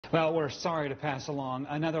Well, we're sorry to pass along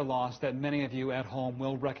another loss that many of you at home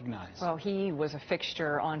will recognize. Well, he was a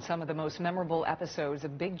fixture on some of the most memorable episodes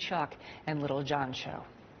of Big Chuck and Little John Show.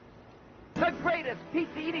 The greatest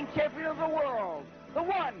pizza eating champion of the world, the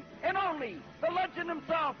one and only, the legend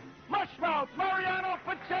himself, Mushmouth Mariano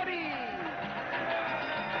Pacetti.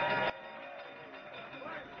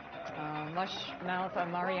 Mushmouth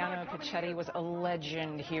Mariano Pacetti was a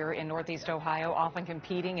legend here in Northeast Ohio, often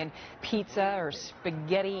competing in pizza or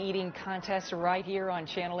spaghetti eating contests right here on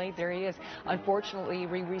Channel 8. There he is. Unfortunately,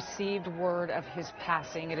 we received word of his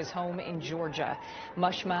passing at his home in Georgia.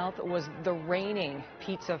 Mushmouth was the reigning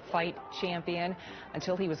pizza fight champion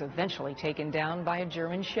until he was eventually taken down by a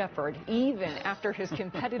German Shepherd. Even after his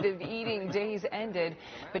competitive eating days ended,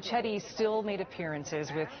 Pacetti still made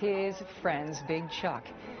appearances with his friends Big Chuck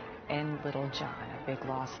and Little John. A big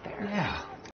loss there. Yeah.